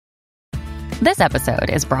This episode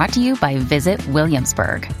is brought to you by Visit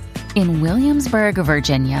Williamsburg. In Williamsburg,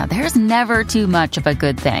 Virginia, there's never too much of a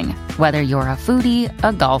good thing. Whether you're a foodie,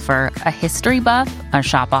 a golfer, a history buff, a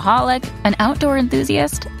shopaholic, an outdoor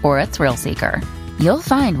enthusiast, or a thrill seeker, you'll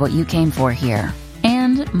find what you came for here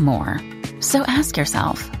and more. So ask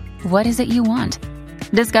yourself, what is it you want?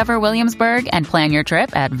 Discover Williamsburg and plan your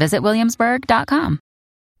trip at visitwilliamsburg.com.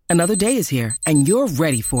 Another day is here, and you're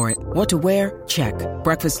ready for it. What to wear? Check.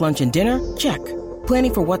 Breakfast, lunch, and dinner? Check.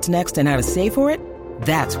 Planning for what's next and how to save for it?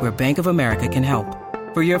 That's where Bank of America can help.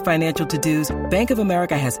 For your financial to-dos, Bank of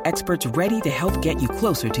America has experts ready to help get you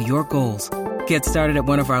closer to your goals. Get started at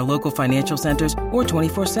one of our local financial centers or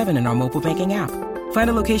 24/7 in our mobile banking app. Find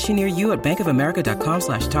a location near you at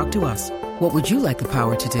bankofamerica.com/talktous. What would you like the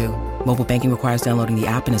power to do? Mobile banking requires downloading the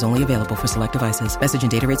app and is only available for select devices. Message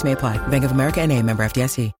and data rates may apply. Bank of America N.A., member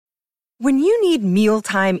FDIC. When you need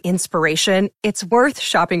mealtime inspiration, it's worth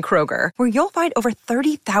shopping Kroger, where you'll find over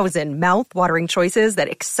 30,000 mouth-watering choices that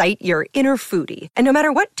excite your inner foodie. And no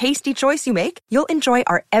matter what tasty choice you make, you'll enjoy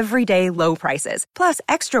our everyday low prices, plus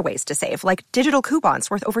extra ways to save, like digital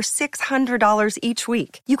coupons worth over $600 each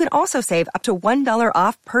week. You can also save up to $1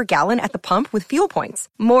 off per gallon at the pump with fuel points.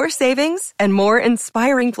 More savings and more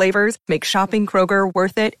inspiring flavors make shopping Kroger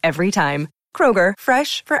worth it every time. Kroger,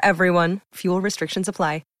 fresh for everyone. Fuel restrictions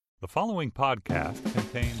apply. The following podcast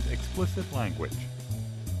contains explicit language.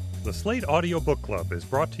 The Slate Audio Book Club is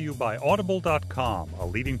brought to you by Audible.com, a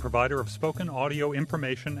leading provider of spoken audio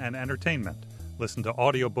information and entertainment. Listen to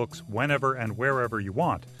audiobooks whenever and wherever you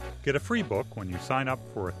want. Get a free book when you sign up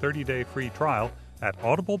for a 30-day free trial at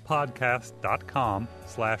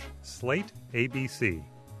audiblepodcast.com/slateabc.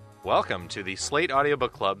 Welcome to the Slate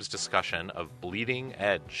Audiobook Club's discussion of Bleeding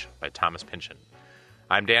Edge by Thomas Pynchon.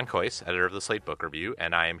 I'm Dan Kois, editor of the Slate Book Review,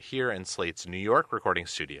 and I am here in Slate's New York recording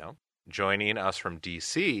studio. Joining us from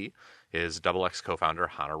D.C. is XX co-founder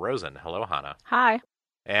Hanna Rosin. Hello, Hanna. Hi.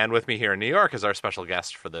 And with me here in New York is our special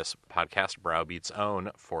guest for this podcast, Browbeat's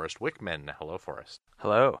own Forrest Wickman. Hello, Forrest.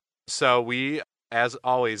 Hello. So we, as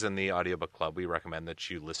always in the Audiobook Club, we recommend that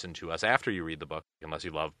you listen to us after you read the book, unless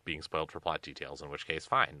you love being spoiled for plot details, in which case,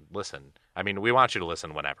 fine, listen. I mean, we want you to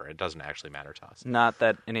listen whenever. It doesn't actually matter to us. Not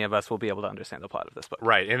that any of us will be able to understand the plot of this book.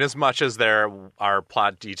 Right. And as much as there are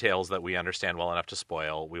plot details that we understand well enough to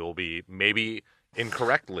spoil, we will be maybe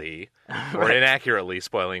incorrectly or inaccurately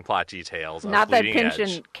spoiling plot details. Not that Bleeding Pynchon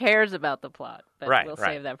Edge. cares about the plot, but we'll right.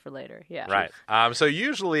 save that for later. Yeah. Right. So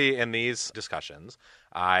usually in these discussions,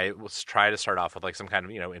 I will try to start off with like some kind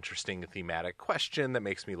of, interesting thematic question that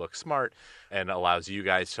makes me look smart and allows you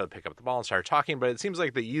guys to pick up the ball and start talking. But it seems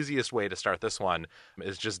like the easiest way to start this one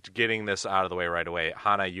is just getting this out of the way right away.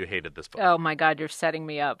 Hanna, you hated this book. Oh my God, you're setting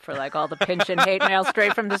me up for like all the Pynchon hate mail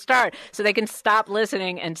straight from the start, so they can stop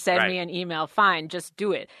listening and send me an email. Fine, just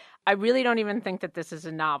do it. I really don't even think that this is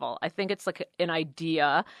a novel. I think it's like an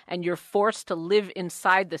idea, and you're forced to live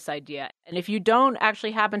inside this idea. And if you don't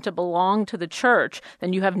actually happen to belong to the church,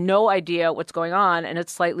 then you have no idea what's going on, and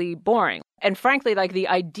it's slightly boring. And frankly, like the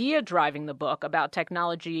idea driving the book about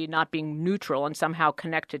technology not being neutral and somehow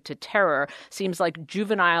connected to terror seems like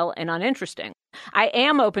juvenile and uninteresting. I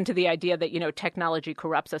am open to the idea that, technology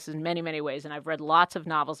corrupts us in many, many ways. And I've read lots of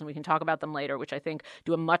novels, and we can talk about them later, which I think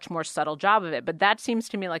do a much more subtle job of it. But that seems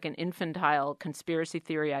to me like an infantile conspiracy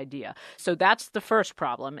theory idea. So that's the first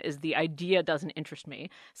problem, is the idea doesn't interest me.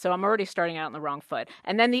 So I'm already starting out on the wrong foot.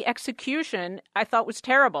 And then the execution I thought was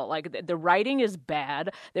terrible. Like the writing is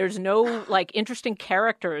bad. There's no interesting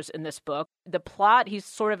characters in this book. The plot, he's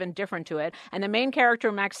sort of indifferent to it. And the main character,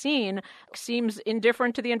 Maxine, seems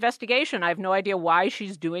indifferent to the investigation. I have no idea why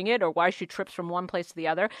she's doing it or why she trips from one place to the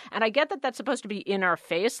other. And I get that that's supposed to be in our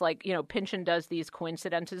face. Like, Pynchon does these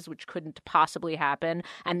coincidences which couldn't possibly happen.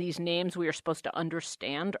 And these names we are supposed to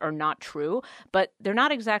understand are not true. But they're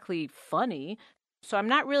not exactly funny. So I'm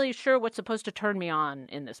not really sure what's supposed to turn me on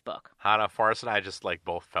in this book. Hanna, Forrest, and I just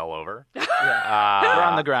both fell over. We're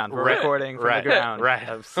on the ground. We're recording from the ground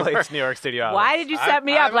of Slate's New York studio office. Why did you set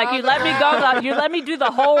me up? You let me go. You let me do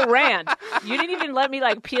the whole rant. You didn't even let me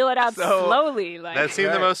peel it out slowly. That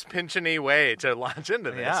seemed the most Pynchon-y way to launch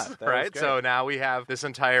into this, right? So now we have this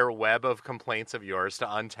entire web of complaints of yours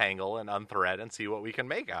to untangle and unthread and see what we can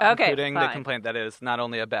make out. Okay, including the complaint that it is not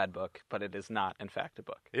only a bad book, but it is not, in fact, a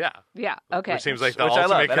book. Yeah. Yeah. Okay. Which seems like the which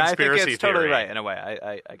ultimate I love. conspiracy and I think it's theory. totally right in a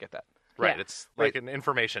way. I get that. Right. Yeah. It's like an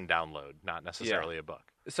information download, not necessarily a book.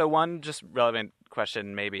 So one just relevant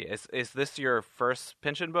question maybe, is this your first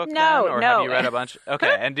Pynchon book No, then? Or have you read a bunch?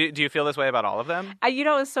 Okay, and do you feel this way about all of them?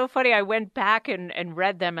 It's so funny. I went back and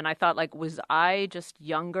read them, and I thought, like, was I just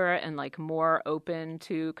younger and, like, more open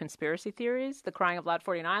to conspiracy theories? The Crying of Lot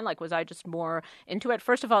 49? Like, was I just more into it?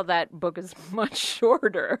 First of all, that book is much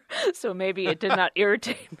shorter, so maybe it did not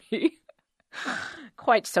irritate me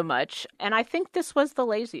quite so much. And I think this was the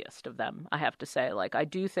laziest of them, I have to say. Like, I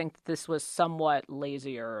do think this was somewhat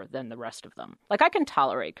lazier than the rest of them. Like, I can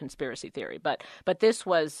tolerate conspiracy theory, but this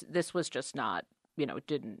was just not,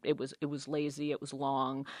 it was lazy, it was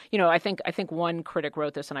long. I think one critic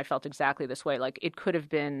wrote this, and I felt exactly this way. Like, it could have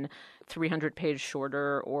been 300 pages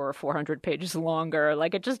shorter or 400 pages longer.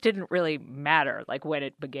 Like, it just didn't really matter, like, when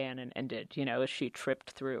it began and ended, as she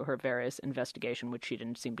tripped through her various investigation, which she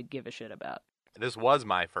didn't seem to give a shit about. This was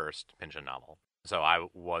my first Pynchon novel, so I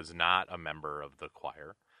was not a member of the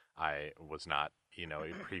choir. I was not,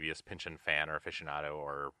 a previous Pynchon fan or aficionado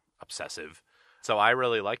or obsessive. So I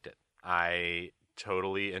really liked it. I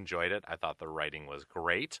totally enjoyed it. I thought the writing was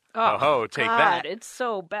great. Take God, that. It's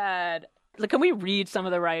so bad. Can we read some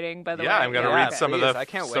of the writing, by the way? Yeah, I'm going to read some of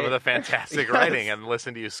the fantastic Yes. writing and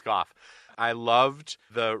listen to you scoff. I loved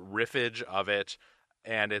the riffage of it,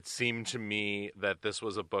 and it seemed to me that this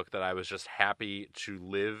was a book that I was just happy to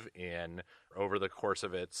live in over the course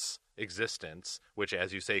of its existence, which,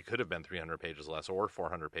 as you say, could have been 300 pages less or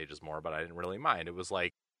 400 pages more, but I didn't really mind. It was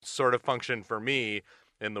like sort of functioned for me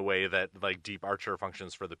in the way that, like, Deep Archer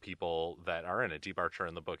functions for the people that are in it. Deep Archer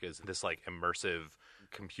in the book is this, like, immersive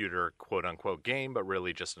computer quote-unquote game, but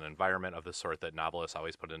really just an environment of the sort that novelists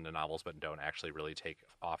always put into novels but don't actually really take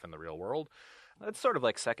off in the real world. It's sort of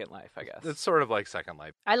like Second Life, I guess. It's sort of like Second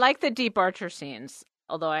Life. I like the Deep Archer scenes,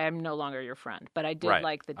 although I am no longer your friend. But I did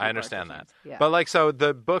like the Deep Archer I understand that. scenes. Yeah. But, like, so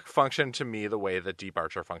the book functioned to me the way that Deep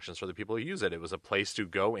Archer functions for the people who use it. It was a place to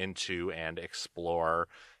go into and explore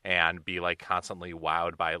and be, like, constantly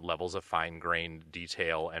wowed by levels of fine-grained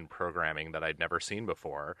detail and programming that I'd never seen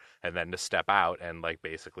before, and then to step out and, like,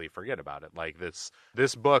 basically forget about it. Like,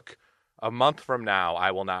 this book, a month from now, I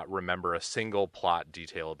will not remember a single plot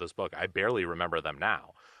detail of this book. I barely remember them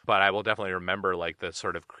now. But I will definitely remember, like, the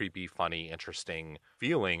sort of creepy, funny, interesting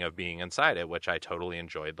feeling of being inside it, which I totally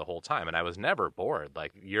enjoyed the whole time. And I was never bored.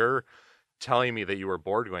 Like, you're telling me that you were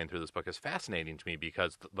bored going through this book is fascinating to me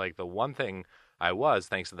because, like, the one thing I was,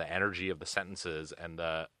 thanks to the energy of the sentences and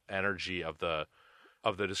the energy of the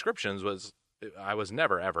descriptions, was I was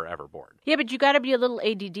never, ever, ever bored. Yeah, but you got to be a little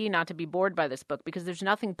ADD not to be bored by this book because there's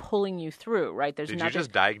nothing pulling you through, right? Did you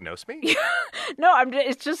just diagnose me? No,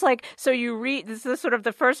 it's just like, so you read, this is sort of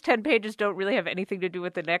the first 10 pages don't really have anything to do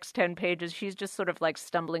with the next 10 pages. She's just sort of like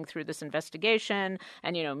stumbling through this investigation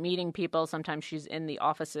and, meeting people. Sometimes she's in the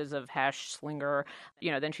offices of Hash Slinger,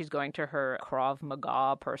 then she's going to her Krav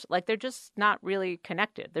Maga person. Like, they're just not really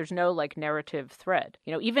connected. There's no, like, narrative thread.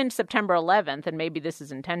 Even September 11th, and maybe this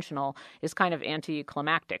is intentional, is kind of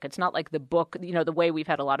anticlimactic. It's not like the book, the way we've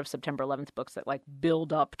had a lot of September 11th books that, like,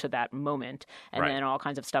 build up to that moment and then all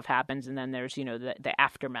kinds of stuff happens and then there's, the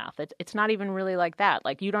aftermath. It's not even really like that.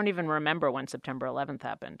 Like, you don't even remember when September 11th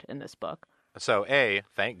happened in this book. So, A,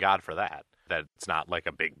 thank God for that it's not like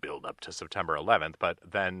a big build up to September 11th. But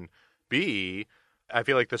then, B, I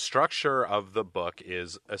feel like the structure of the book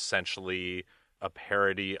is essentially a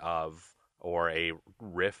parody of or a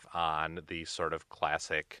riff on the sort of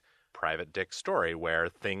classic Private Dick story where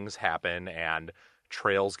things happen and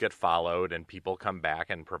trails get followed and people come back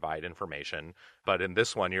and provide information. But in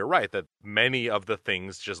this one, you're right that many of the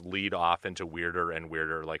things just lead off into weirder and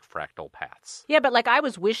weirder, like, fractal paths. Yeah, but, like, I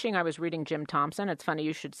was wishing I was reading Jim Thompson. It's funny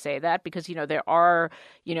you should say that because, there are,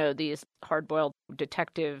 these hard-boiled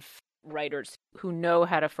detective writers who know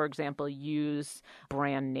how to, for example, use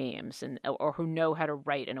brand names or who know how to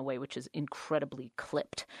write in a way which is incredibly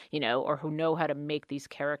clipped, or who know how to make these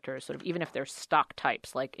characters sort of, even if they're stock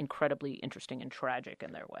types, like, incredibly interesting and tragic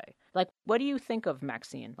in their way. Like, what do you think of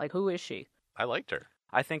Maxine? Like, who is she? I liked her.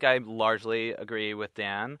 I think I largely agree with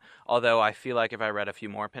Dan, although I feel like if I read a few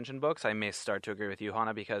more Pynchon books, I may start to agree with you,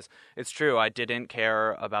 Hannah, because it's true, I didn't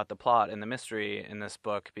care about the plot and the mystery in this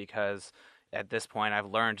book because at this point,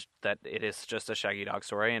 I've learned that it is just a Shaggy Dog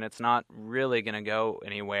story, and it's not really going to go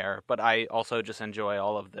anywhere. But I also just enjoy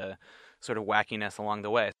all of the sort of wackiness along the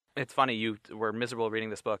way. It's funny, you were miserable reading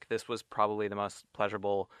this book. This was probably the most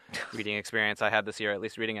pleasurable reading experience I had this year, at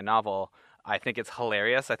least reading a novel. I think it's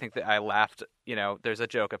hilarious. I think that I laughed, there's a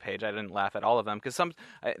joke a page. I didn't laugh at all of them because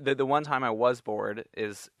the one time I was bored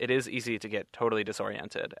it is easy to get totally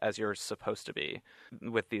disoriented, as you're supposed to be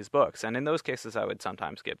with these books. And in those cases, I would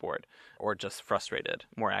sometimes get bored or just frustrated,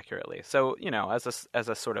 more accurately. So, as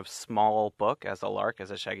a sort of small book, as a lark,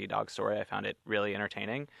 as a Shaggy Dog story, I found it really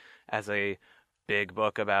entertaining. As a big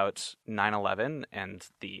book about 9/11 and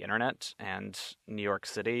the internet and New York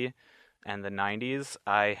City and the 90s,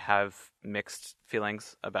 I have mixed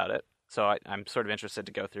feelings about it. So I'm sort of interested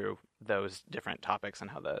to go through those different topics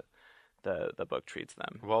and how the book treats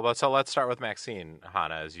them. Well, so let's start with Maxine,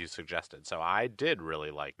 Hannah, as you suggested. So I did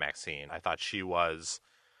really like Maxine. I thought she was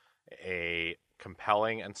a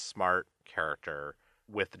compelling and smart character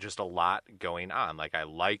with just a lot going on. Like, I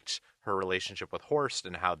liked her relationship with Horst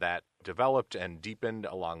and how that developed and deepened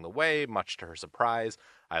along the way, much to her surprise.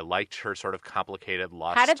 I liked her sort of complicated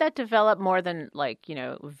lust. How did that develop more than,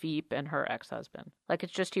 Veep and her ex-husband? Like,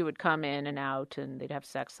 it's just he would come in and out and they'd have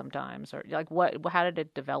sex sometimes? Or, how did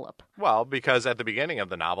it develop? Well, because at the beginning of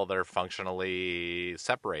the novel, they're functionally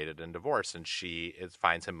separated and divorced, and she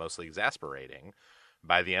finds him mostly exasperating.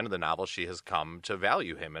 By the end of the novel, she has come to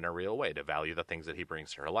value him in a real way, to value the things that he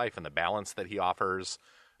brings to her life and the balance that he offers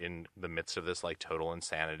in the midst of this total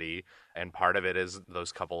insanity. And part of it is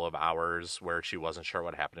those couple of hours where she wasn't sure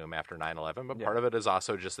what happened to him after 9/11, but part of it is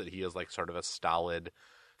also just that he is sort of a stolid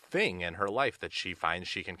thing in her life that she finds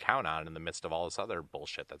she can count on in the midst of all this other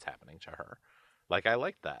bullshit that's happening to her. I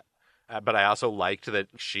liked that. But I also liked that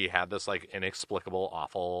she had this inexplicable,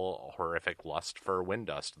 awful, horrific lust for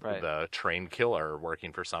Windust, right, the trained killer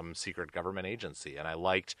working for some secret government agency. And I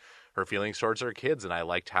liked her feelings towards her kids, and I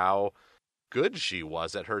liked how good she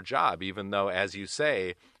was at her job, even though, as you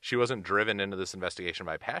say, she wasn't driven into this investigation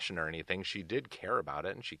by passion or anything. She did care about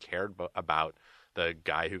it, and she cared about the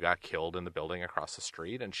guy who got killed in the building across the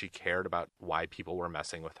street, and she cared about why people were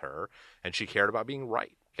messing with her, and she cared about being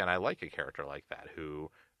right. And I like a character like that who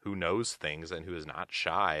knows things and who is not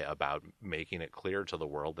shy about making it clear to the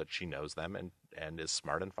world that she knows them and is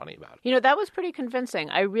smart and funny about it. That was pretty convincing.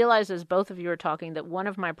 I realized as both of you were talking that one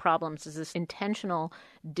of my problems is this intentional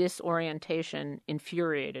disorientation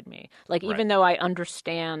infuriated me. Even though I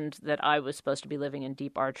understand that I was supposed to be living in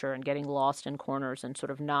Deep Archer and getting lost in corners and sort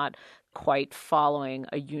of not quite following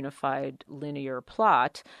a unified linear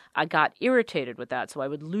plot, I got irritated with that. So I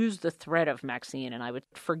would lose the thread of Maxine and I would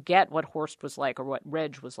forget what Horst was like or what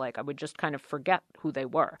Reg was like. I would just kind of forget who they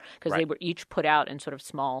were because they were each put out in sort of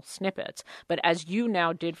small snippets. But as you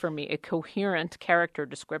now did for me, a coherent character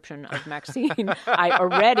description of Maxine, I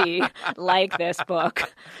already like this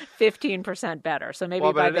book 15% better. So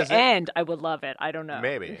maybe by the end, I would love it. I don't know.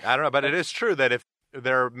 Maybe. I don't know. But it is true that if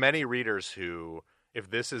there are many readers who, if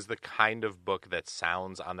this is the kind of book that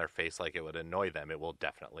sounds on their face like it would annoy them, it will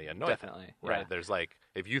definitely annoy them. Definitely. Right. Yeah. There's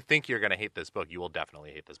if you think you're going to hate this book, you will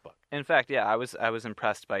definitely hate this book. In fact, yeah, I was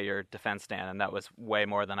impressed by your defense, Dan, and that was way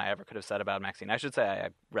more than I ever could have said about Maxine. I should say I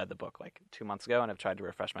read the book 2 months ago and I've tried to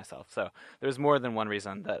refresh myself. So there's more than one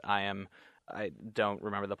reason that I don't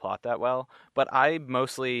remember the plot that well. But I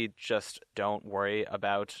mostly just don't worry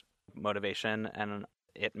about motivation and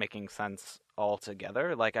it making sense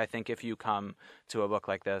altogether. I think if you come to a book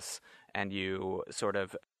like this and you sort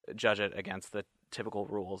of judge it against the typical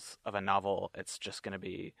rules of a novel, it's just going to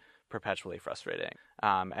be perpetually frustrating.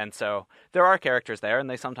 And so there are characters there and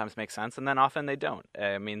they sometimes make sense and then often they don't.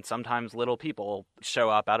 I mean, sometimes little people show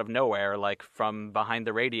up out of nowhere, from behind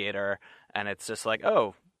the radiator, and it's just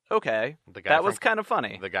oh, okay, that was kind of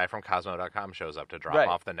funny. The guy from Cosmo.com shows up to drop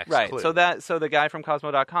off the next clue. So the guy from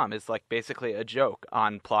Cosmo.com is basically a joke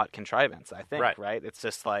on plot contrivance, I think, right? It's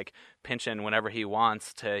just Pynchon, whenever he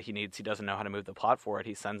wants to, he doesn't know how to move the plot forward,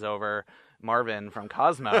 he sends over Marvin from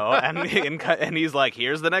Cosmo and he's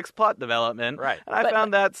here's the next plot development. Right. And I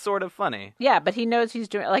found that sort of funny. Yeah, but he knows he's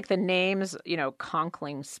doing the names,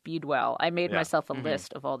 Conkling, Speedwell. I made myself a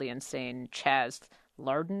list of all the insane Chaz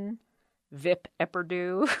Larden, Vip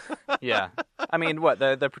Epperdew. Yeah. I mean, what?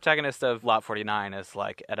 The protagonist of Lot 49 is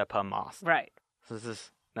Oedipa Moss. Right. So this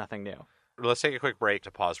is nothing new. Let's take a quick break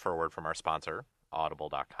to pause for a word from our sponsor,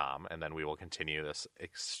 Audible.com, and then we will continue this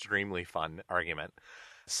extremely fun argument.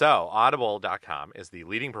 So, Audible.com is the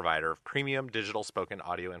leading provider of premium digital spoken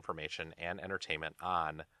audio information and entertainment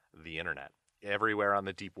on the internet. Everywhere on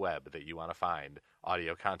the deep web that you want to find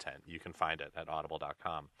audio content, you can find it at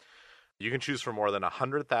Audible.com. You can choose from more than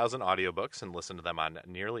 100,000 audiobooks and listen to them on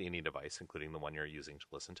nearly any device, including the one you're using to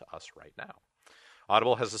listen to us right now.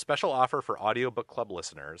 Audible has a special offer for Audiobook Club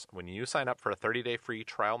listeners. When you sign up for a 30-day free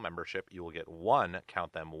trial membership, you will get one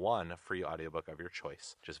free audiobook of your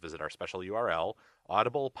choice. Just visit our special URL,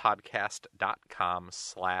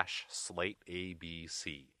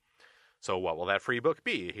 audiblepodcast.com/slateabc. So what will that free book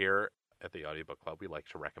be? Here at the Audiobook Club, we like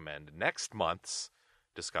to recommend next month's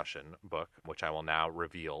discussion book, which I will now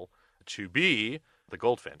reveal to be The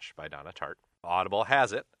Goldfinch by Donna Tartt. Audible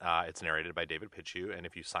has it. It's narrated by David Pitchu, and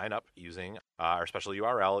if you sign up using our special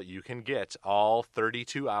URL, you can get all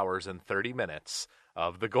 32 hours and 30 minutes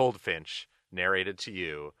of The Goldfinch narrated to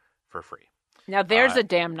you for free. Now, there's a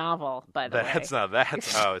damn novel, by the way.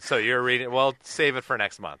 So you're reading. Well, save it for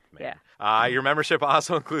next month. Man. Yeah. Your membership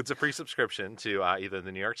also includes a free subscription to either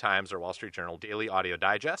the New York Times or Wall Street Journal Daily Audio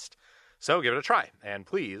Digest. So give it a try. And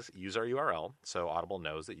please use our URL so Audible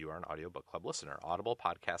knows that you are an Audiobook Club listener.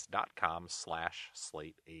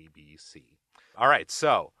 audiblepodcast.com/slateabc. All right,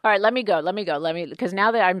 so. All right, let me go. Because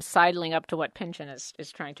now that I'm sidling up to what Pynchon is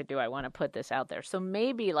trying to do, I want to put this out there. So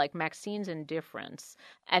maybe like Maxine's indifference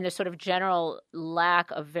and the sort of general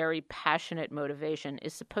lack of very passionate motivation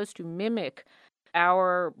is supposed to mimic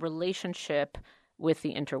our relationship with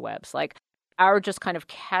the interwebs. Like our just kind of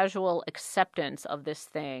casual acceptance of this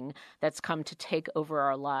thing that's come to take over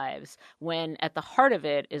our lives, when at the heart of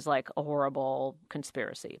it is like a horrible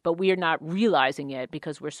conspiracy. But we are not realizing it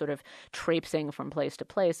because we're sort of traipsing from place to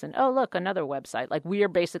place and, oh, look, another website. Like we are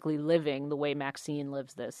basically living the way Maxine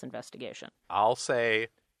lives this investigation. I'll say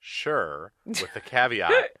sure with the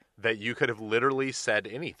caveat that you could have literally said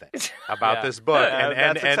anything about this book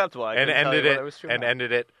and ended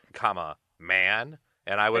it, comma, man.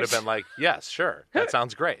 And I would have been like, yes, sure, that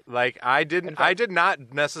sounds great. Like I did not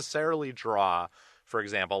necessarily draw, for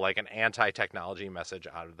example, like an anti-technology message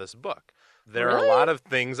out of this book. There are a lot of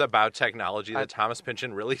things about technology that Thomas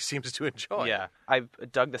Pynchon really seems to enjoy. Yeah, I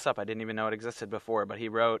dug this up. I didn't even know it existed before, but he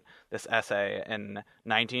wrote this essay in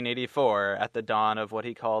 1984 at the dawn of what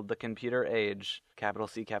he called the computer age, capital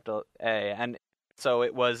C, capital A. And so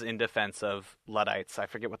it was in defense of Luddites. I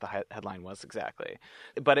forget what the headline was exactly.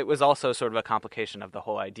 But it was also sort of a complication of the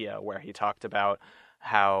whole idea where he talked about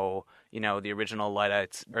how, the original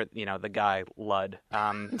Luddites, or, the guy Ludd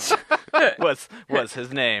was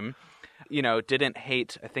his name, didn't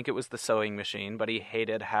hate, I think it was the sewing machine, but he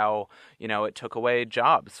hated how, it took away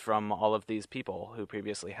jobs from all of these people who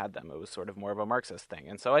previously had them. It was sort of more of a Marxist thing.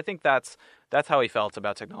 And so I think that's how he felt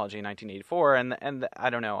about technology in 1984. And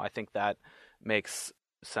I don't know, I think that makes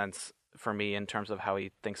sense for me in terms of how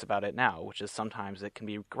he thinks about it now, which is sometimes it can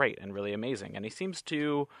be great and really amazing. And he seems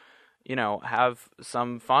to, have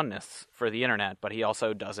some fondness for the internet, but he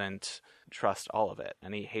also doesn't trust all of it.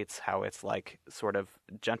 And he hates how it's like sort of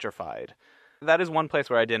gentrified. That is one place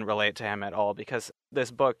where I didn't relate to him at all, because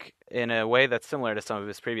this book, in a way that's similar to some of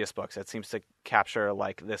his previous books, it seems to capture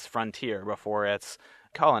like this frontier before it's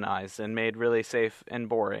colonized and made really safe and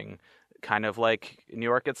boring, kind of like New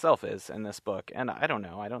York itself is in this book. And I don't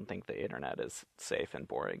know, I don't think the internet is safe and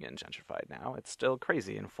boring and gentrified now. It's still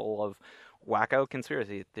crazy and full of wacko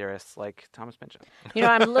conspiracy theorists like Thomas Pynchon.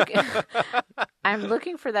 I'm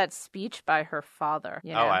looking for that speech by her father.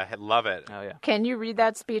 Oh, I love it. Oh, yeah. Can you read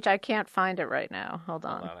that speech? I can't find it right now. Hold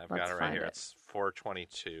on. I've got it right here. It's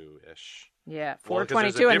 422-ish. Yeah,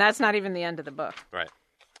 422, and that's not even the end of the book. Right.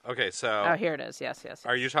 Okay, so... Oh, here it is. Yes.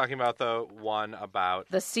 Are you talking about the one about...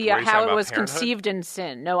 how it was conceived in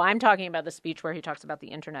sin. No, I'm talking about the speech where he talks about the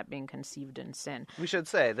internet being conceived in sin. We should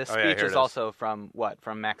say this speech is also from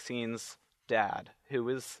Maxine's dad, who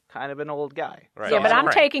is kind of an old guy. Right. Yeah, but I'm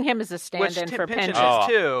taking him as a stand-in for Pynchon.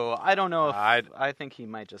 Too. I don't know if... I think he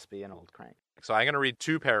might just be an old crank. So I'm going to read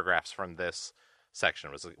two paragraphs from this section,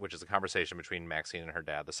 which is a conversation between Maxine and her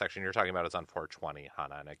dad. The section you're talking about is on 420,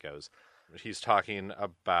 Hannah, and it goes... He's talking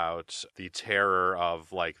about the terror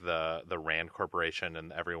of like the Rand Corporation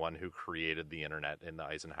and everyone who created the internet in the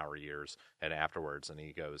Eisenhower years and afterwards. And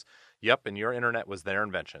he goes, "Yep, and your internet was their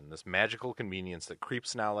invention, this magical convenience that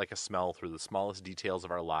creeps now like a smell through the smallest details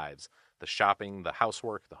of our lives. The shopping, the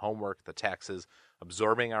housework, the homework, the taxes,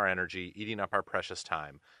 absorbing our energy, eating up our precious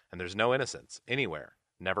time. And there's no innocence anywhere.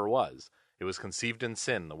 Never was. It was conceived in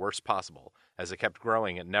sin, the worst possible. As it kept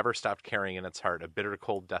growing, it never stopped carrying in its heart a bitter,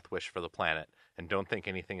 cold death wish for the planet. And don't think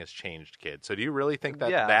anything has changed, kid." So do you really think that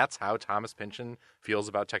that's how Thomas Pynchon feels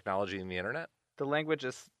about technology and the internet? The language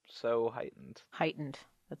is so heightened. Heightened.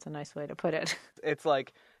 That's a nice way to put it. It's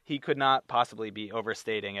like he could not possibly be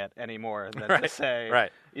overstating it any more than to say,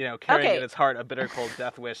 carrying in its heart a bitter, cold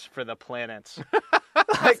death wish for the planet.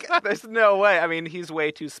 Like, there's no way. I mean, he's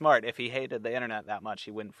way too smart. If he hated the internet that much,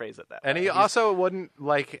 he wouldn't phrase it that way. And he also wouldn't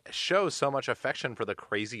show so much affection for the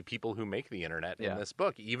crazy people who make the internet in this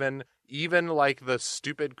book. Even like the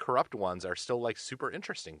stupid, corrupt ones are still like super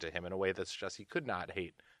interesting to him in a way that's just he could not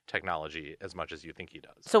hate technology as much as you think he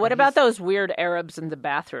does. So what about those weird Arabs in the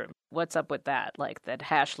bathroom? What's up with that? Like that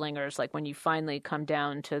hashlingers, like when you finally come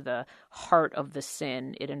down to the heart of the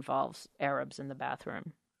sin, it involves Arabs in the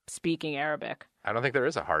bathroom speaking Arabic. I don't think there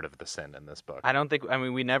is a heart of the sin in this book. I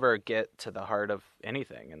mean, we never get to the heart of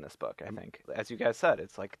anything in this book, I think. As you guys said,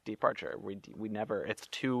 it's like departure. We never, it's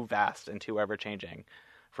too vast and too ever-changing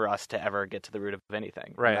for us to ever get to the root of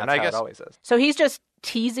anything. Right. And that's how it always is. So he's just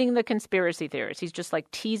teasing the conspiracy theorists. He's just like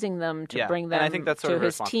teasing them to bring them and I think that's sort to of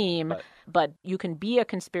his team. But you can be a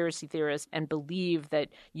conspiracy theorist and believe that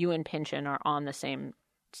you and Pynchon are on the same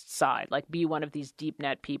side. Like, be one of these deep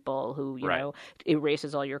net people who, you know,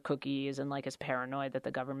 erases all your cookies and like is paranoid that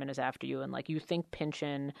the government is after you. And like you think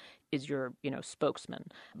Pynchon is your, spokesman,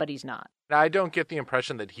 but he's not. Now, I don't get the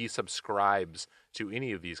impression that he subscribes to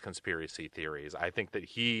any of these conspiracy theories. I think that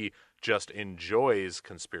he just enjoys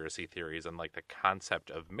conspiracy theories and like the concept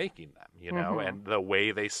of making them, and the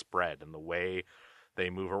way they spread and the way they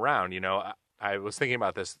move around. I was thinking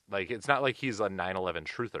about this, like, it's not like he's a 9/11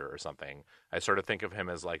 truther or something. I sort of think of him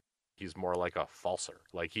as like, he's more like a falser.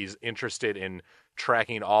 Like, he's interested in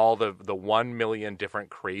tracking all the 1 million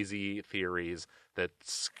different crazy theories that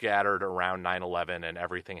scattered around 9/11 and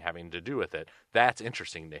everything having to do with it. That's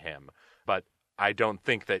interesting to him. But I don't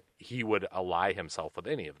think that he would ally himself with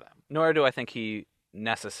any of them. Nor do I think he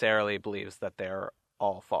necessarily believes that they're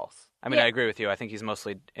all false. I mean, I agree with you. I think he's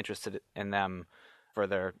mostly interested in them for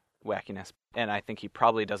their wackiness, and I think he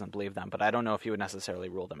probably doesn't believe them, but I don't know if he would necessarily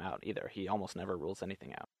rule them out either. He almost never rules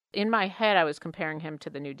anything out. In my head, I was comparing him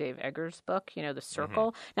to the new Dave Eggers book, The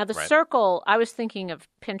Circle. Mm-hmm. Now, The Circle, I was thinking of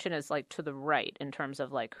Pynchon as like to the right in terms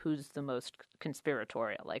of like who's the most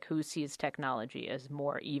conspiratorial, like who sees technology as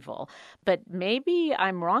more evil. But maybe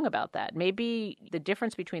I'm wrong about that. Maybe the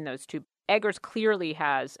difference between those two, Eggers clearly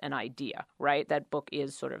has an idea, right? That book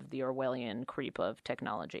is sort of the Orwellian creep of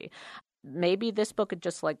technology. Maybe this book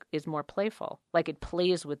just like is more playful. Like it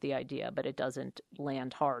plays with the idea, but it doesn't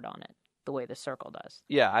land hard on it the way The Circle does.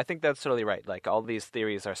 Yeah, I think that's totally right. Like, all these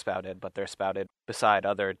theories are spouted, but they're spouted beside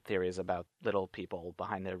other theories about little people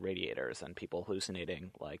behind the radiators and people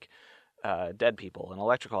hallucinating, like dead people and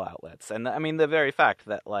electrical outlets. And I mean, the very fact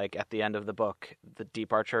that, like, at the end of the book, the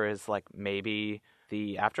departure is like maybe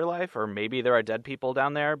the afterlife, or maybe there are dead people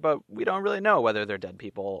down there, but we don't really know whether they're dead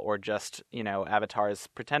people or just, avatars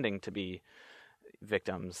pretending to be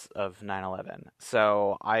victims of 9/11.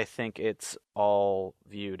 So I think it's all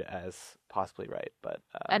viewed as possibly right, but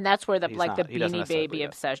and that's where the Beanie Baby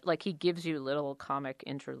obsession, like he gives you little comic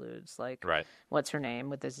interludes, like what's her name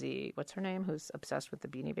with the Z? What's her name? Who's obsessed with the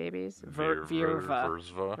Beanie Babies?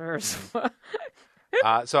 Verzva.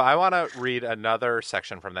 So I want to read another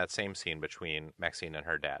section from that same scene between Maxine and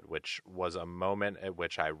her dad, which was a moment at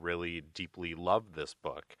which I really deeply loved this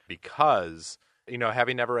book because,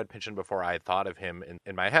 having never read Pynchon before, I thought of him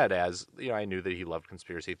in my head as, I knew that he loved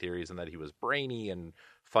conspiracy theories and that he was brainy and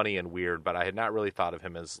funny and weird, but I had not really thought of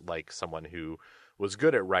him as like someone who was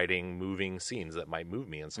good at writing moving scenes that might move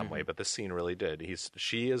me in some way, but this scene really did.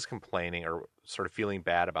 She is complaining or sort of feeling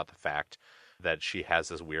bad about the fact that she has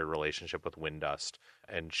this weird relationship with Windust,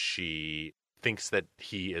 and she thinks that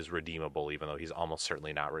he is redeemable, even though he's almost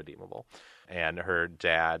certainly not redeemable. And her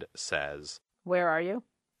dad says, "Where are you?"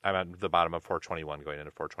 I'm at the bottom of 421 going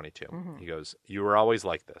into 422. He goes, "You were always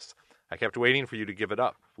like this. I kept waiting for you to give it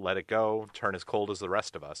up, let it go, turn as cold as the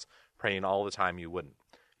rest of us, praying all the time you wouldn't.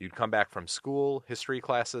 You'd come back from school, history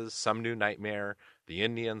classes, some new nightmare, the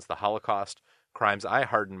Indians, the Holocaust, crimes I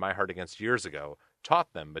hardened my heart against years ago,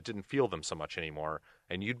 taught them but didn't feel them so much anymore,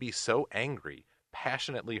 and you'd be so angry,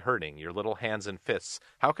 passionately hurting, your little hands and fists.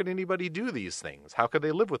 How could anybody do these things? How could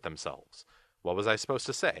they live with themselves? What was I supposed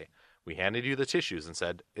to say? We handed you the tissues and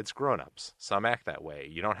said, it's grown-ups. Some act that way.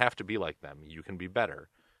 You don't have to be like them. You can be better.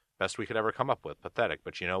 Best we could ever come up with. Pathetic.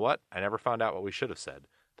 But you know what? I never found out what we should have said.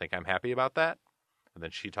 Think I'm happy about that?" And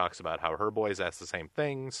then she talks about how her boys ask the same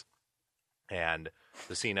things, and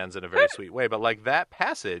the scene ends in a very sweet way. But like that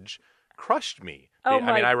passage crushed me.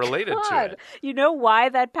 I related to it. You know why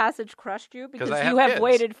that passage crushed you? Because you have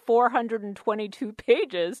waited 422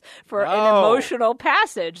 pages for an emotional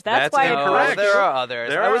passage. That's why it crushed you. There are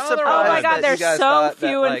others. I was surprised. Oh my God, they're so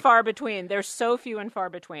few and far between. They're so few and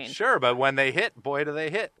far between. Sure, but when they hit, boy, do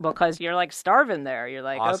they hit. Because you're like starving there. You're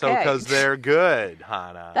like, also because they're good,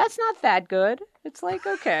 Hannah. That's not that good. It's like,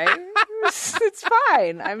 okay, it's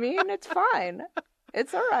fine. I mean, it's fine.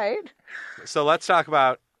 It's all right. So let's talk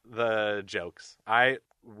about the jokes. I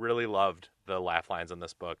really loved the laugh lines in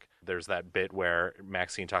this book. There's that bit where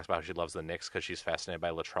Maxine talks about how she loves the Knicks because she's fascinated by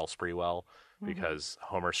Latrell Sprewell, because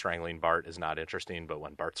Homer strangling Bart is not interesting, but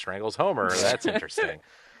when Bart strangles Homer, that's interesting.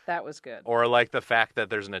 That was good. Or like the fact that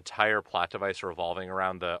there's an entire plot device revolving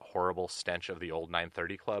around the horrible stench of the old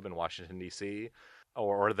 930 Club in Washington, D.C.,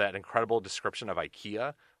 or that incredible description of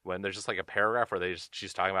IKEA when there's just like a paragraph where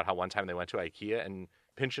she's talking about how one time they went to IKEA, and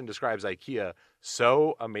Pynchon describes IKEA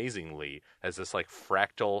so amazingly as this like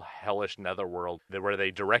fractal, hellish netherworld where they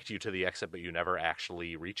direct you to the exit, but you never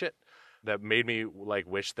actually reach it. That made me like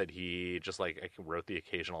wish that he just like wrote the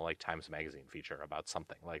occasional like Times Magazine feature about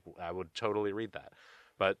something. Like I would totally read that.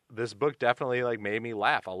 But this book definitely like made me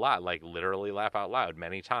laugh a lot, like literally laugh out loud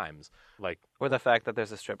many times. Like, or the fact that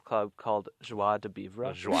there's a strip club called Joie de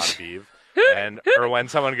Vivre. Joie de Vivre. Or when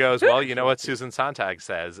someone goes, well, you know what Susan Sontag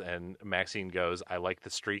says, and Maxine goes, I like the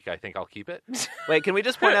streak, I think I'll keep it. Wait, can we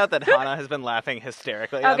just point out that Hannah has been laughing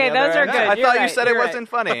hysterically? Okay, those are good. I You're thought right. you said it wasn't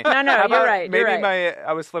funny. No, you're right. Maybe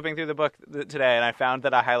I was flipping through the book today, and I found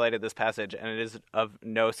that I highlighted this passage, and it is of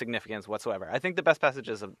no significance whatsoever. I think the best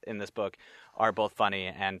passages in this book are both funny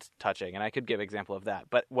and touching, and I could give example of that.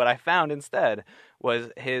 But what I found instead was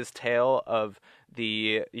his tale of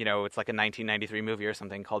it's like a 1993 movie or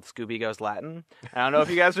something called Scooby Goes Latin. I don't know if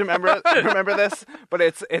you guys remember this, but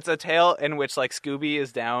it's a tale in which like Scooby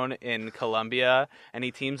is down in Colombia and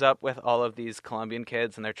he teams up with all of these Colombian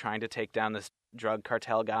kids and they're trying to take down this drug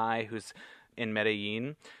cartel guy who's in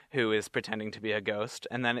Medellin, who is pretending to be a ghost,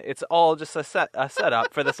 and then it's all just a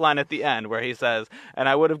setup for this line at the end where he says, "And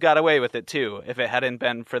I would have got away with it too if it hadn't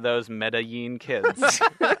been for those Medellin kids."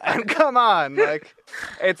 And come on, like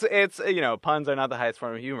it's puns are not the highest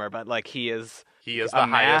form of humor, but like he is the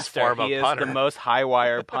highest form of punner. He is the most high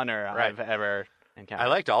wire punner Right. I've ever encountered. I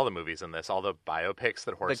liked all the movies in this, all the biopics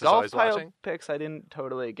that Horst The is always golf watching. biopics I didn't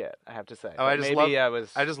totally get, I have to say. Oh, I just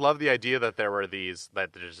love the idea that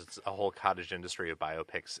there's a whole cottage industry of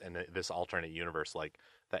biopics in this alternate universe, like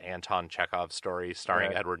the Anton Chekhov story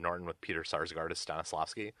starring Edward Norton with Peter Sarsgaard as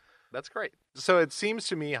Stanislavski. That's great. So it seems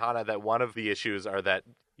to me, Hannah, that one of the issues are that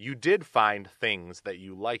you did find things that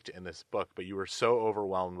you liked in this book, but you were so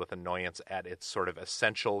overwhelmed with annoyance at its sort of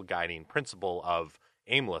essential guiding principle of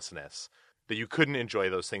aimlessness that you couldn't enjoy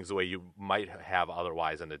those things the way you might have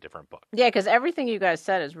otherwise in a different book. Yeah, because everything you guys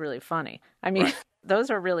said is really funny. I mean, those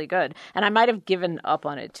are really good. And I might have given up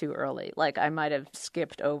on it too early. Like, I might have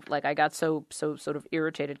skipped over. Like, I got so sort of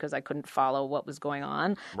irritated because I couldn't follow what was going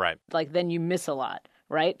on. Right. Like, then you miss a lot.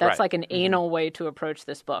 Right? That's like an anal way to approach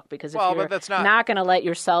this book, because if you're that's not going to let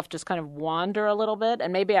yourself just kind of wander a little bit,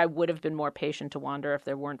 and maybe I would have been more patient to wander if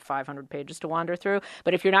there weren't 500 pages to wander through,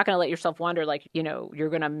 but if you're not going to let yourself wander, like, you're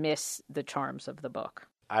going to miss the charms of the book.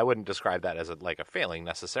 I wouldn't describe that as a failing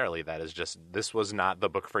necessarily. That is just, this was not the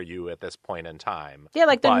book for you at this point in time. Yeah,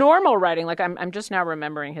 like the normal writing. Like I'm just now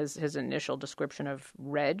remembering his initial description of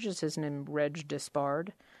Reg. Is his name Reg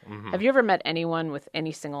Despard? Mm-hmm. Have you ever met anyone with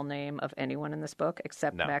any single name of anyone in this book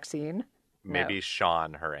except Maxine? Maybe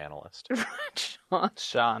Sean, her analyst.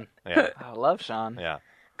 Sean. Yeah. I love Sean. Yeah.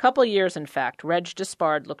 Couple years, in fact. Reg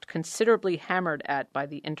Despard looked considerably hammered at by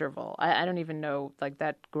the interval. I don't even know, like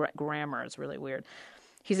that grammar is really weird.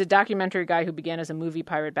 He's a documentary guy who began as a movie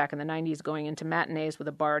pirate back in the 90s, going into matinees with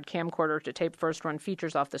a borrowed camcorder to tape first-run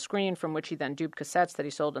features off the screen, from which he then duped cassettes that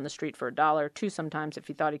he sold on the street for $1, $2 sometimes if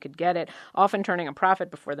he thought he could get it, often turning a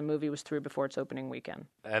profit before the movie was through before its opening weekend.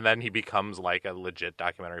 And then he becomes like a legit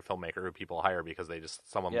documentary filmmaker who people hire because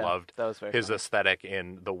someone loved his aesthetic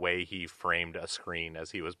in the way he framed a screen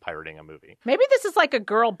as he was pirating a movie. Maybe this is like a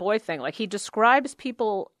girl-boy thing. Like, he describes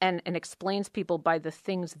people and explains people by the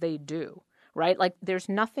things they do. Right? Like, there's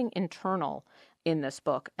nothing internal in this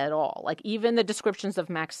book at all. Like, even the descriptions of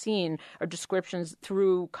Maxine are descriptions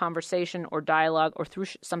through conversation or dialogue or through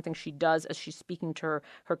something she does as she's speaking to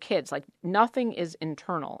her kids. Like, nothing is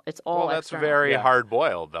internal. It's all that's external. very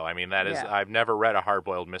hard-boiled, though. I mean, that is, I've never read a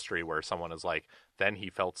hard-boiled mystery where someone is like, then he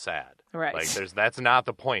felt sad. Right. Like, that's not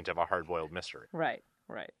the point of a hard-boiled mystery. Right.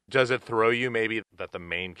 Right. Does it throw you maybe that the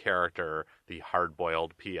main character, the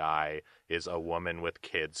hard-boiled PI, is a woman with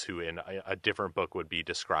kids who in a different book would be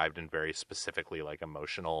described in very specifically like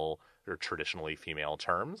emotional or traditionally female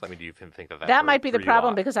terms? I mean, do you think that might be the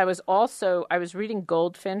problem, because I was reading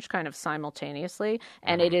Goldfinch kind of simultaneously,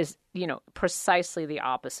 and it is, precisely the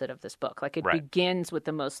opposite of this book. Like, it begins with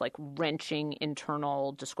the most like wrenching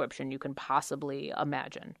internal description you can possibly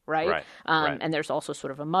imagine, right? And there's also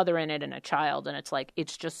sort of a mother in it and a child, and it's like,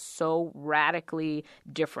 it's just so radically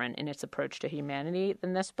different in its approach to humanity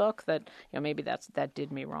than this book that, maybe that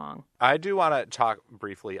did me wrong. I do want to talk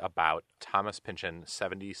briefly about Thomas Pynchon,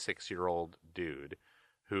 76-year-old dude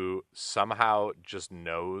who somehow just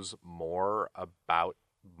knows more about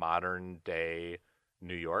modern day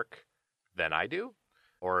New York than I do,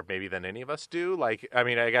 or maybe than any of us do. I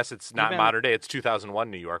guess it's not modern day, it's 2001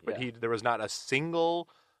 New York, but there was not a single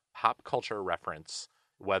pop culture reference,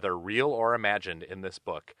 whether real or imagined, in this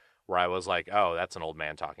book where I was like, oh, that's an old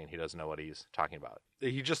man talking. He doesn't know what he's talking about.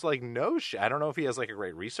 He just knows shit. I don't know if he has a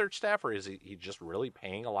great research staff or is he just really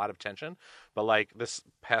paying a lot of attention. But this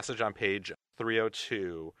passage on page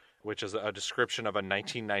 302, which is a description of a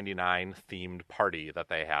 1999 themed party that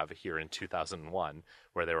they have here in 2001,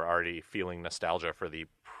 where they were already feeling nostalgia for the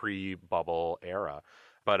pre-bubble era.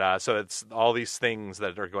 But so it's all these things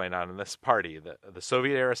that are going on in this party. The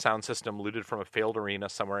Soviet-era sound system looted from a failed arena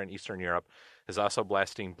somewhere in Eastern Europe is also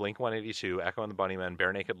blasting Blink-182, Echo and the Bunnymen,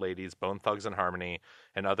 Bare Naked Ladies, Bone Thugs-n-Harmony,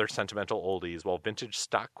 and other sentimental oldies, while vintage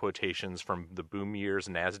stock quotations from the boom years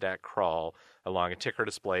NASDAQ crawl along a ticker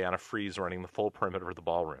display on a frieze running the full perimeter of the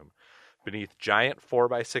ballroom. Beneath giant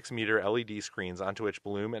 4x6 meter LED screens onto which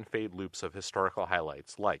bloom and fade loops of historical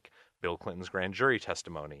highlights, like Bill Clinton's grand jury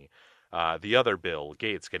testimony, the other Bill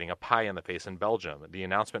Gates getting a pie in the face in Belgium, the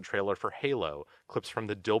announcement trailer for Halo, clips from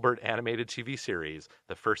the Dilbert animated TV series,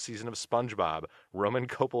 the first season of SpongeBob, Roman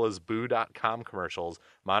Coppola's Boo.com commercials,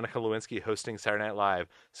 Monica Lewinsky hosting Saturday Night Live,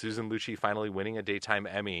 Susan Lucci finally winning a daytime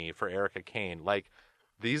Emmy for Erica Kane.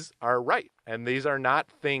 These are right, and these are not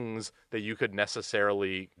things that you could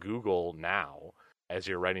necessarily Google now as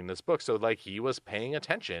you're writing this book. So, he was paying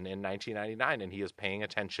attention in 1999, and he is paying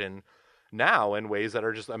attention now in ways that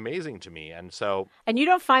are just amazing to me. And you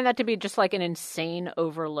don't find that to be just an insane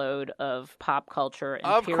overload of pop culture and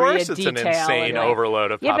of period course it's detail an insane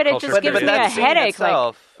overload of pop culture. Yeah, but it just gives me a headache.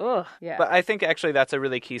 But I think actually that's a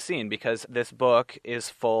really key scene, because this book is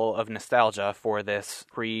full of nostalgia for this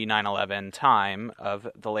pre-9/11 time of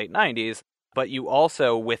the late 90s. But you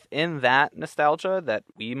also, within that nostalgia that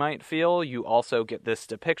we might feel, you also get this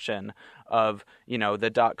depiction of,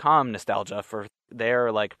 the .com nostalgia for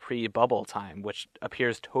their pre-bubble time, which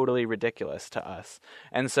appears totally ridiculous to us.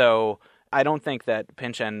 And so I don't think that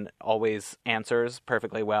Pynchon always answers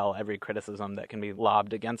perfectly well every criticism that can be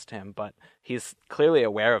lobbed against him, but he's clearly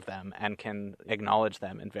aware of them and can acknowledge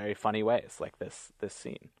them in very funny ways, like this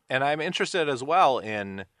scene. And I'm interested as well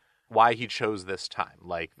in why he chose this time.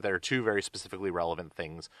 There are two very specifically relevant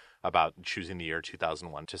things about choosing the year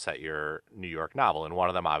 2001 to set your New York novel, and one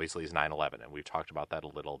of them obviously is 9/11, and we've talked about that a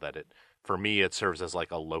little, that for me, it serves as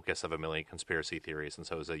a locus of a million conspiracy theories, and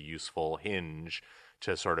so is a useful hinge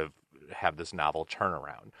to sort of have this novel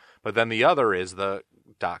turnaround. But then the other is the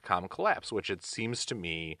 .com collapse, which it seems to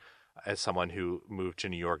me, as someone who moved to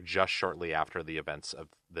New York just shortly after the events of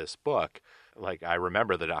this book, I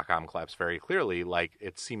remember the .com collapse very clearly.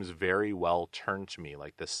 It seems very well turned to me,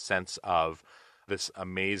 this sense of this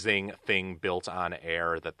amazing thing built on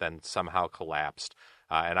air that then somehow collapsed.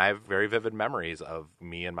 And I have very vivid memories of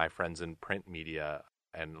me and my friends in print media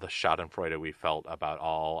and the schadenfreude we felt about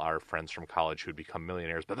all our friends from college who'd become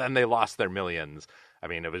millionaires, but then they lost their millions. I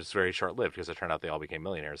mean, it was very short-lived because it turned out they all became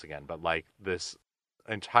millionaires again. But this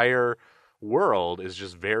entire world is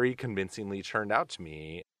just very convincingly turned out to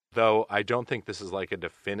me. Though I don't think this is a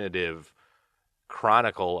definitive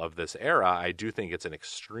chronicle of this era, I do think it's an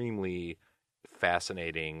extremely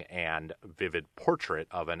fascinating and vivid portrait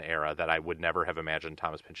of an era that I would never have imagined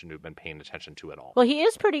Thomas Pynchon to have been paying attention to at all. Well, he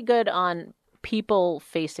is pretty good on people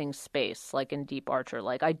facing space, in Deep Archer.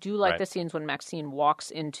 I do like the scenes when Maxine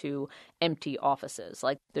walks into empty offices.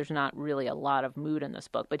 There's not really a lot of mood in this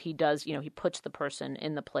book, but he does, he puts the person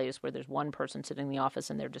in the place where there's one person sitting in the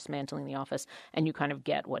office and they're dismantling the office, and you kind of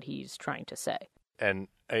get what he's trying to say. And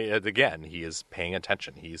again, he is paying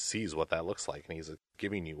attention. He sees what that looks like, and he's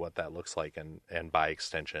giving you what that looks like, and by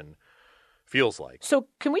extension, feels like. So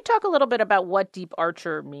can we talk a little bit about what Deep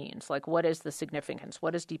Archer means? What is the significance?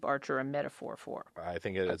 What is Deep Archer a metaphor for? I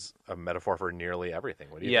think it is a metaphor for nearly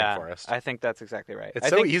everything. What do you think, Forrest? I think that's exactly right. It's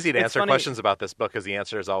so easy to answer questions about this book because the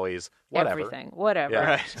answer is always whatever. Everything. Whatever. Yeah.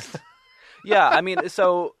 Right. Yeah, I mean,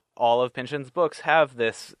 so all of Pynchon's books have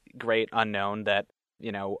this great unknown that,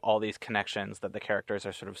 all these connections that the characters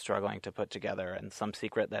are sort of struggling to put together, and some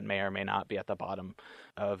secret that may or may not be at the bottom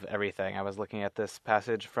of everything. I was looking at this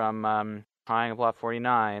passage from Crying of Lot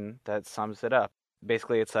 49 that sums it up.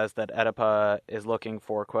 Basically, it says that Oedipa is looking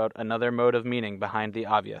for, quote, another mode of meaning behind the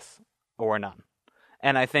obvious, or none.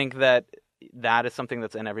 And I think that is something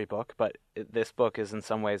that's in every book, but this book is in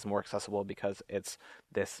some ways more accessible because it's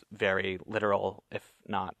this very literal, if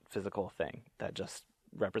not physical thing that just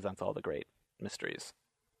represents all the great mysteries.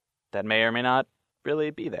 that may or may not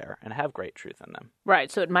really be there and have great truth in them.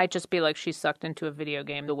 Right. So it might just be like she's sucked into a video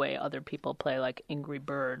game the way other people play like Angry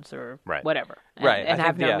Birds or whatever. And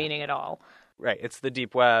have no meaning at all. Right. It's the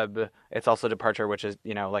deep web. It's also Departure, which is,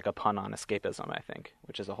 like a pun on escapism, I think,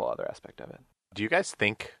 which is a whole other aspect of it. Do you guys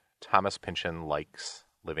think Thomas Pynchon likes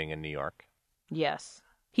living in New York? Yes.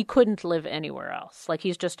 He couldn't live anywhere else. Like,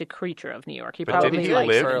 he's just a creature of New York. He But probably didn't he likes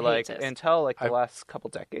live it and for hates it. until the last couple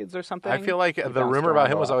decades or something. I feel like He the bounced rumor about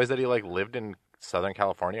around him a was lot. always that he lived in Southern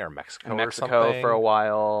California or Mexico, In or Mexico something. for a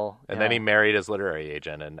while. And then he married his literary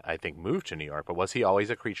agent and I think moved to New York. But was he always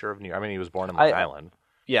a creature of New York? I mean, he was born in Long Island.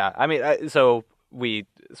 Yeah, I mean, so we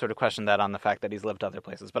sort of questioned that on the fact that he's lived other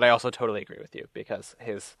places. But I also totally agree with you because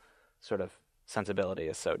his sort of sensibility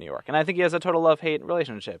is so New York. And I think he has a total love-hate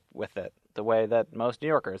relationship with it, the way that most New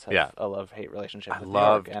Yorkers have a love-hate relationship with New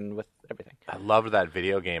York and with everything. I loved that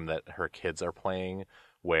video game that her kids are playing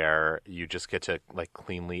where you just get to like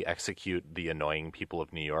cleanly execute the annoying people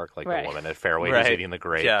of New York, like the woman at Fairway who's eating the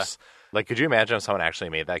grapes. Yeah. Like, could you imagine if someone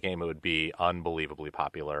actually made that game? It would be unbelievably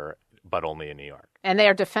popular, but only in New York. And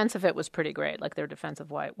their defense of it was pretty great. Like, their defense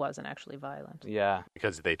of why it wasn't actually violent. Yeah.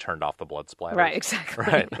 Because they turned off the blood splatters. Right, exactly.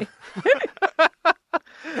 Right.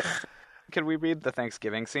 Could we read the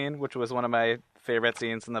Thanksgiving scene, which was one of my favorite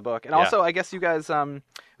scenes in the book? And also, I guess you guys, it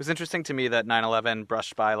was interesting to me that 9/11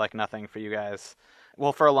 brushed by like nothing for you guys.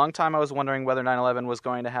 Well, for a long time, I was wondering whether 9/11 was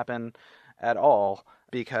going to happen at all,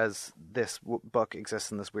 because this book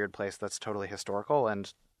exists in this weird place that's totally historical,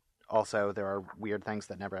 and also there are weird things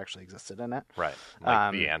that never actually existed in it. Right.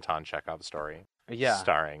 Like the Anton Chekhov story. Yeah.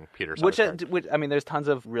 Starring Peter Which, Sarsgaard. I mean, there's tons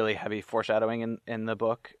of really heavy foreshadowing in the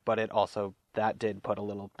book, but it also, that did put a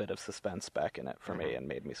little bit of suspense back in it for me and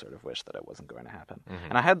made me sort of wish that it wasn't going to happen.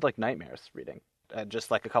 And I had like nightmares reading,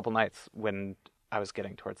 just like a couple nights when I was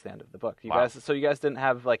getting towards the end of the book. You guys didn't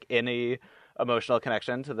have like any emotional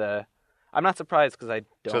connection to the... I'm not surprised because I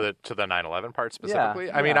don't... To the 9/11 part specifically?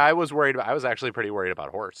 Yeah, I mean, I was worried about... I was actually pretty worried about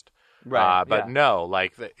Horst. Right, but no,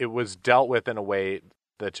 like, it was dealt with in a way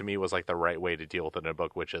that to me was like the right way to deal with it in a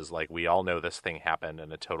book, which is like, we all know this thing happened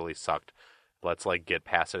and it totally sucked. Let's like get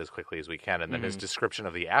past it as quickly as we can. And then his description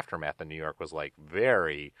of the aftermath in New York was like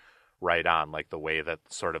very right on, like the way that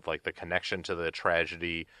sort of like the connection to the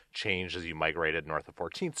tragedy changed as you migrated north of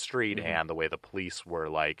 14th Street and the way the police were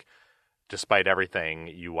like, despite everything,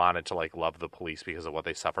 you wanted to like love the police because of what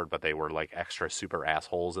they suffered, but they were like extra super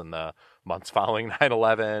assholes in the months following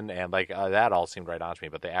 9/11, and like that all seemed right on to me.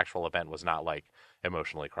 But the actual event was not like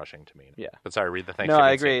emotionally crushing to me. Yeah. But sorry, read the Thanksgiving. No,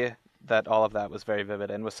 I agree that all of that was very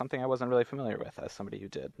vivid and was something I wasn't really familiar with as somebody who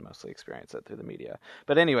did mostly experience it through the media.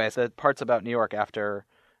 But anyways, the parts about New York after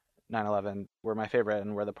 9/11 were my favorite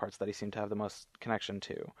and were the parts that he seemed to have the most connection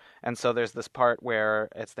to. And so there's this part where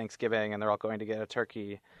it's Thanksgiving and they're all going to get a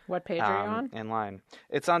turkey. What page are you on? In line.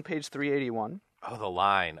 It's on page 381. Oh, the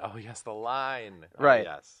line. Oh, yes, the line. Right.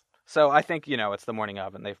 Oh, yes. So I think, it's the morning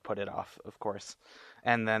of and they've put it off, of course.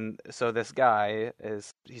 And then, so this guy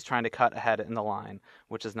he's trying to cut ahead in the line,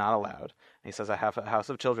 which is not allowed. He says, I have a house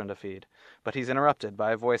of children to feed. But he's interrupted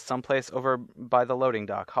by a voice someplace over by the loading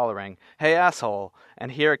dock hollering, hey, asshole!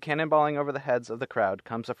 And here, cannonballing over the heads of the crowd,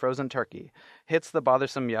 comes a frozen turkey, hits the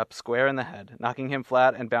bothersome yup square in the head, knocking him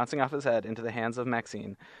flat and bouncing off his head into the hands of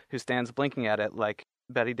Maxine, who stands blinking at it like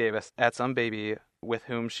Betty Davis at some baby with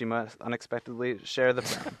whom she must unexpectedly share the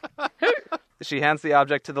throne. She hands the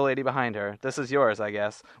object to the lady behind her. This is yours, I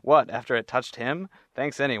guess. What, after it touched him?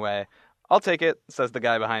 Thanks anyway. I'll take it, says the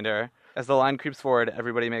guy behind her. As the line creeps forward,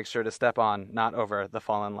 everybody makes sure to step on, not over, the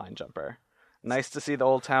fallen line jumper. Nice to see the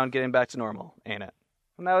old town getting back to normal, ain't it?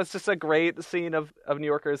 And that was just a great scene of New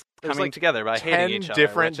Yorkers coming together by hating each other. 10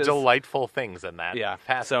 different delightful things in that. Yeah,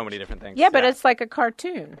 passage. so many different things. Yeah, but it's like a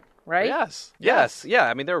cartoon, right? Yes. Yes, yeah.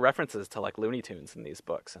 I mean, there are references to like Looney Tunes in these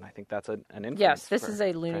books, and I think that's an influence. Yes, this is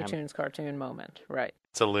a Looney Tunes cartoon moment, right?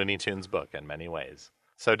 It's a Looney Tunes book in many ways.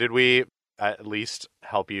 So did we at least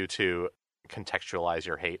help you to contextualize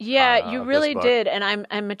your hate? Yeah, you really did. And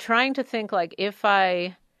I'm trying to think like if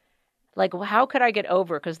I... Like, how could I get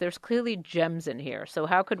over? Because there's clearly gems in here. So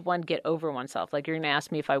how could one get over oneself? Like, you're going to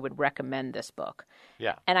ask me if I would recommend this book.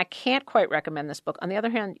 Yeah. And I can't quite recommend this book. On the other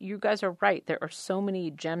hand, you guys are right. There are so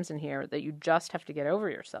many gems in here that you just have to get over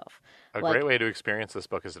yourself. A great way to experience this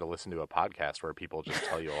book is to listen to a podcast where people just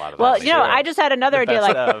tell you a lot of Well, things. I just had another idea.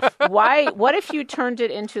 Like, what if you turned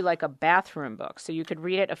it into like a bathroom book? So you could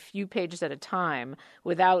read it a few pages at a time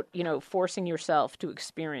without, forcing yourself to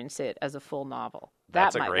experience it as a full novel.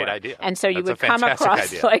 That's a might great work. idea. And so you That's would a come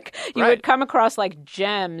fantastic across idea. would come across like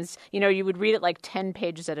gems. You would read it like 10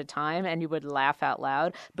 pages at a time, and you would laugh out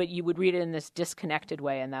loud. But you would read it in this disconnected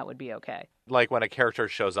way, and that would be okay. Like when a character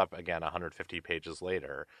shows up again 150 pages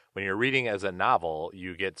later, when you're reading as a novel,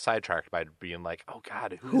 you get sidetracked by being like, oh,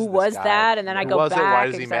 God, who was guy? that? And then I Who go was back. it? Why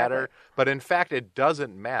does he exactly. matter? But in fact, it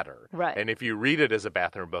doesn't matter. Right. And if you read it as a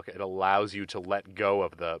bathroom book, it allows you to let go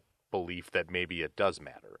of the belief that maybe it does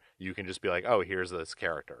matter. You can just be like, oh, here's this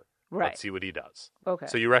character. Right. Let's see what he does. Okay.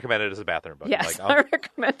 So you recommend it as a bathroom book? Yes, like, I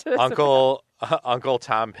recommend it. Uncle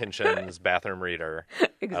Tom Pynchon's bathroom reader.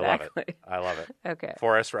 Exactly. I love it. Okay.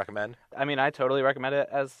 Forrest, recommend? I mean, I totally recommend it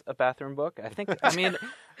as a bathroom book.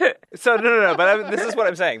 So no. But this is what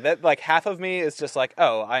I'm saying. That like half of me is just like,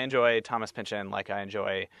 oh, I enjoy Thomas Pynchon like I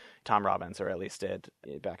enjoy Tom Robbins, or at least did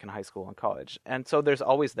back in high school and college. And so there's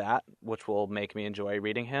always that, which will make me enjoy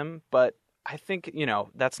reading him. But I think,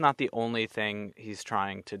 that's not the only thing he's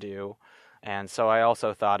trying to do. And so I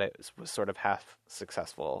also thought it was sort of half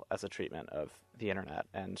successful as a treatment of the internet,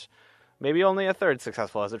 and maybe only a third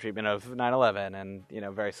successful as a treatment of 9/11, and,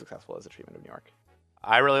 very successful as a treatment of New York.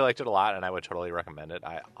 I really liked it a lot, and I would totally recommend it.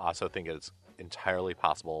 I also think it's entirely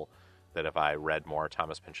possible that if I read more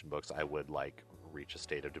Thomas Pynchon books, I would reach a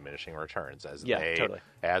state of diminishing returns totally.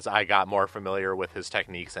 As I got more familiar with his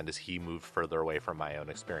techniques and as he moved further away from my own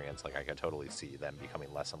experience. I could totally see them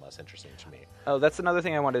becoming less and less interesting to me. Oh, that's another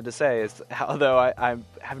thing I wanted to say is, although I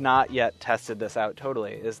have not yet tested this out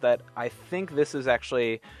totally, is that I think this is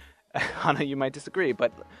actually, Hannah, you might disagree,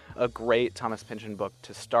 but a great Thomas Pynchon book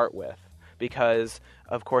to start with. Because,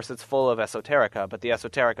 of course, it's full of esoterica, but the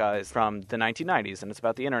esoterica is from the 1990s, and it's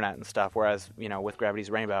about the internet and stuff, whereas, with Gravity's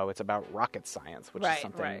Rainbow, it's about rocket science, which is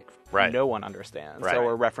something no one understands. Right. So,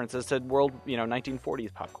 or references to world,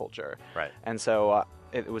 1940s pop culture. Right. And so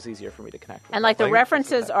it was easier for me to connect with. And the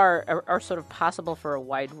references are sort of possible for a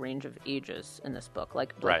wide range of ages in this book.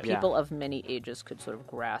 People of many ages could sort of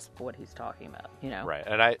grasp what he's talking about, Right.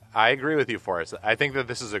 And I agree with you, Forrest. I think that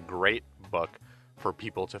this is a great book for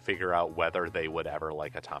people to figure out whether they would ever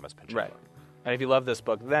like a Thomas Pynchon book. And if you love this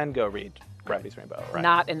book, then go read Gravity's Rainbow. Right.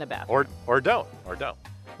 Not in the bathroom. Or don't.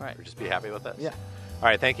 Right. Or just be happy with this. Yeah. All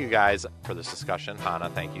right, thank you guys for this discussion.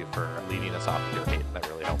 Hannah, thank you for leading us off with your hate. That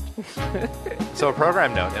really helped. So a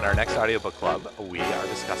program note, in our next audiobook club, we are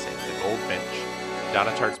discussing The Goldfinch,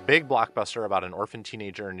 Donna Tartt's big blockbuster about an orphan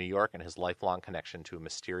teenager in New York and his lifelong connection to a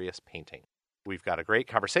mysterious painting. We've got a great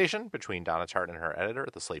conversation between Donna Tartt and her editor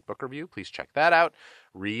at the Slate Book Review. Please check that out.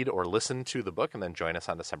 Read or listen to the book, and then join us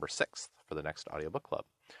on December 6th for the next audiobook club.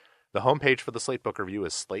 The homepage for the Slate Book Review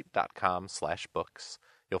is slate.com/books.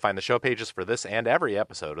 You'll find the show pages for this and every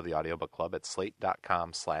episode of the audiobook club at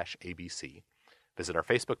slate.com/ABC. Visit our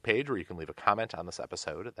Facebook page where you can leave a comment on this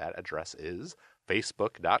episode. That address is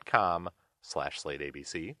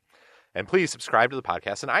facebook.com/slateabc. And please subscribe to the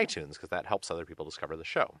podcast in iTunes, because that helps other people discover the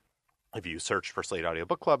show. If you search for Slate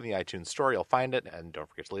Audiobook Club in the iTunes store, you'll find it, and don't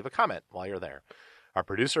forget to leave a comment while you're there. Our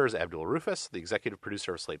producer is Abdul Rufus. The executive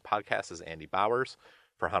producer of Slate Podcast is Andy Bowers.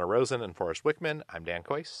 For Hannah Rosen and Forrest Wickman, I'm Dan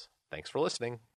Coyce. Thanks for listening.